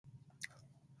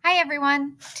Hi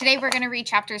everyone! Today we're going to read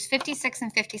chapters 56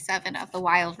 and 57 of The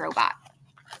Wild Robot.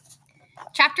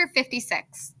 Chapter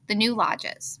 56, The New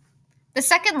Lodges. The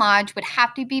second lodge would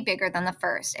have to be bigger than the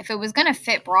first if it was going to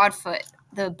fit Broadfoot,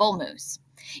 the bull moose.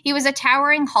 He was a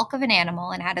towering hulk of an animal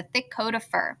and had a thick coat of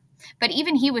fur, but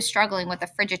even he was struggling with the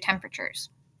frigid temperatures.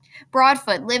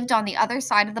 Broadfoot lived on the other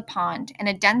side of the pond in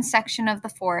a dense section of the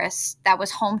forest that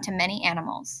was home to many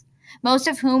animals, most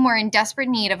of whom were in desperate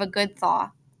need of a good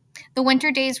thaw. The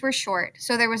winter days were short,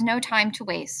 so there was no time to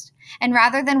waste, and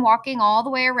rather than walking all the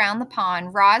way around the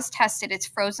pond, Roz tested its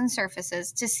frozen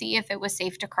surfaces to see if it was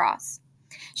safe to cross.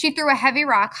 She threw a heavy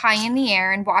rock high in the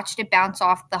air and watched it bounce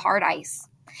off the hard ice.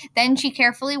 Then she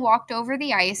carefully walked over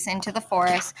the ice into the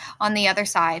forest on the other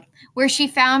side, where she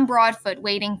found Broadfoot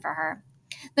waiting for her.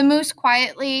 The moose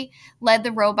quietly led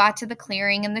the robot to the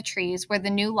clearing in the trees where the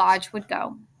new lodge would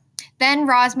go. Then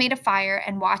Roz made a fire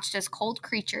and watched as cold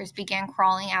creatures began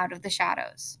crawling out of the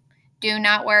shadows. "Do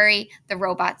not worry," the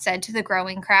robot said to the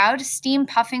growing crowd, steam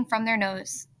puffing from their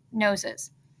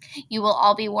noses. "You will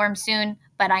all be warm soon,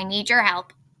 but I need your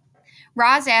help."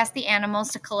 Roz asked the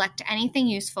animals to collect anything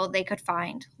useful they could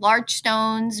find: large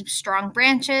stones, strong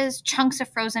branches, chunks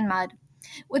of frozen mud.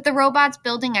 With the robot's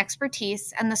building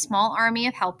expertise and the small army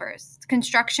of helpers, the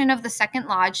construction of the second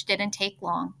lodge didn't take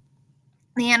long.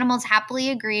 The animals happily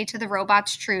agreed to the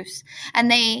robot's truce, and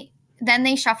then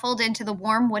they shuffled into the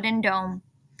warm wooden dome.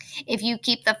 "If you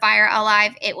keep the fire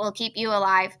alive, it will keep you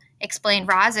alive," explained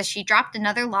Roz as she dropped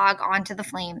another log onto the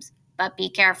flames. "But be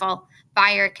careful.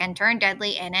 Fire can turn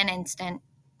deadly in an instant."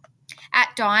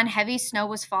 At dawn, heavy snow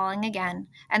was falling again,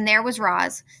 and there was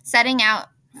Roz, setting out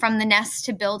from the nest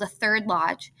to build a third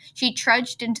lodge. She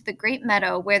trudged into the great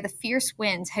meadow where the fierce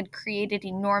winds had created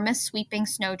enormous sweeping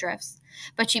snowdrifts,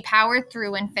 but she powered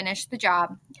through and finished the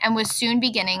job, and was soon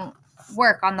beginning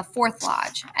work on the fourth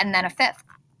lodge, and then a fifth.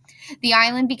 The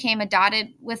island became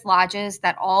dotted with lodges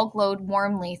that all glowed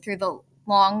warmly through the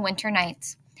long winter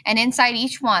nights, and inside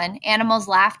each one, animals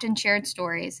laughed and shared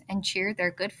stories, and cheered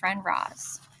their good friend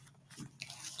Roz.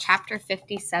 Chapter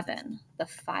 57, The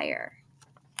Fire.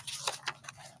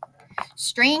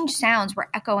 Strange sounds were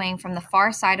echoing from the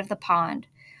far side of the pond.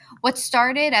 What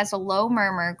started as a low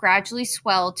murmur gradually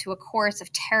swelled to a chorus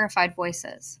of terrified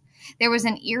voices. There was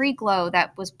an eerie glow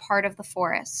that was part of the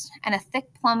forest, and a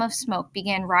thick plume of smoke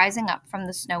began rising up from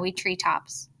the snowy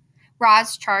treetops.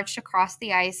 Roz charged across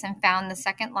the ice and found the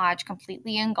second lodge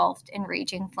completely engulfed in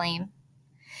raging flame.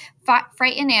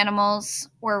 Frightened animals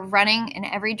were running in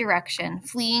every direction,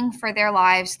 fleeing for their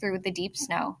lives through the deep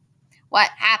snow.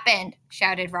 "What happened?"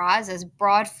 shouted Roz as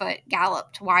Broadfoot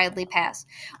galloped wildly past.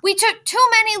 "We took too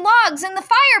many logs in the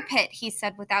fire pit," he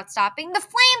said without stopping. "The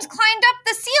flames climbed up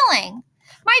the ceiling."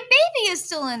 "My baby is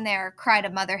still in there," cried a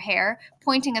mother hare,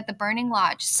 pointing at the burning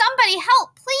lodge. "Somebody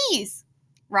help, please."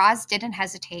 Roz didn't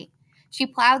hesitate. She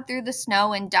plowed through the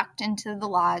snow and ducked into the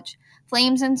lodge.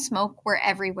 Flames and smoke were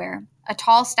everywhere. A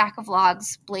tall stack of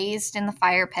logs blazed in the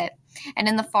fire pit, and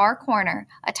in the far corner,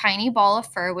 a tiny ball of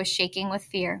fur was shaking with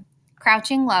fear.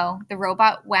 Crouching low, the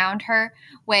robot wound her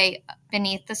way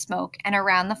beneath the smoke and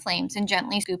around the flames and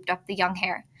gently scooped up the young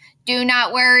hare. "Do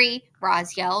not worry,"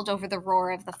 Roz yelled over the roar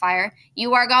of the fire.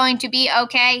 "You are going to be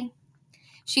okay."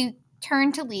 She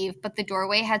turned to leave, but the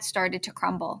doorway had started to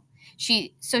crumble.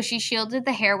 So she shielded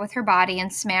the hare with her body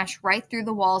and smashed right through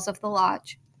the walls of the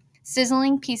lodge.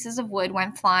 Sizzling pieces of wood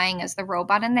went flying as the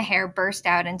robot and the hare burst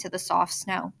out into the soft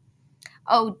snow.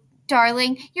 "Oh,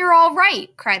 darling, you're all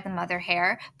right," cried the mother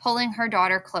hare, pulling her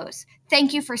daughter close.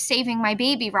 "Thank you for saving my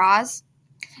baby, Roz."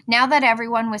 Now that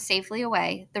everyone was safely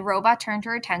away, the robot turned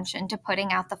her attention to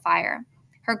putting out the fire.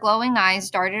 Her glowing eyes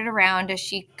darted around as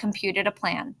she computed a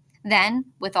plan.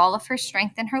 Then, with all of her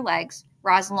strength in her legs,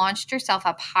 Roz launched herself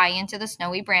up high into the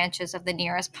snowy branches of the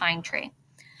nearest pine tree.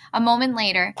 A moment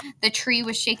later, the tree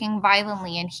was shaking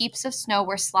violently and heaps of snow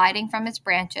were sliding from its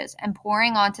branches and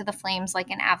pouring onto the flames like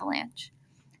an avalanche.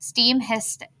 Steam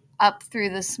hissed up through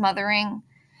the smothering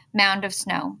mound of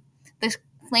snow. The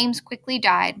flames quickly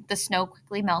died, the snow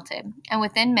quickly melted, and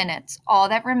within minutes, all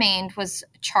that remained was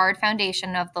a charred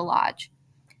foundation of the lodge.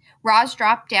 Roz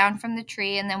dropped down from the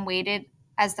tree and then waited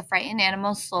as the frightened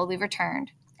animals slowly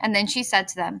returned. And then she said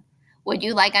to them, "Would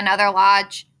you like another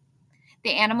lodge?"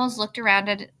 The animals looked around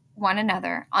at one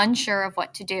another, unsure of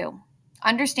what to do.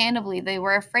 Understandably, they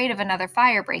were afraid of another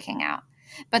fire breaking out,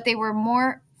 but they were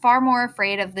far more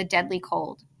afraid of the deadly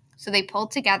cold. So they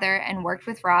pulled together and worked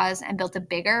with Roz and built a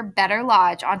bigger, better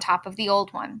lodge on top of the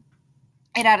old one.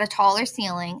 It had a taller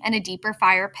ceiling and a deeper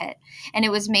fire pit, and it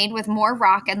was made with more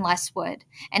rock and less wood,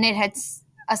 and it had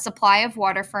a supply of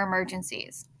water for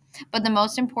emergencies. But the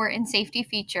most important safety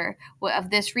feature of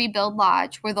this rebuilt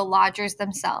lodge were the lodgers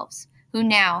themselves, who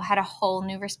now had a whole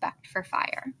new respect for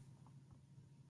fire.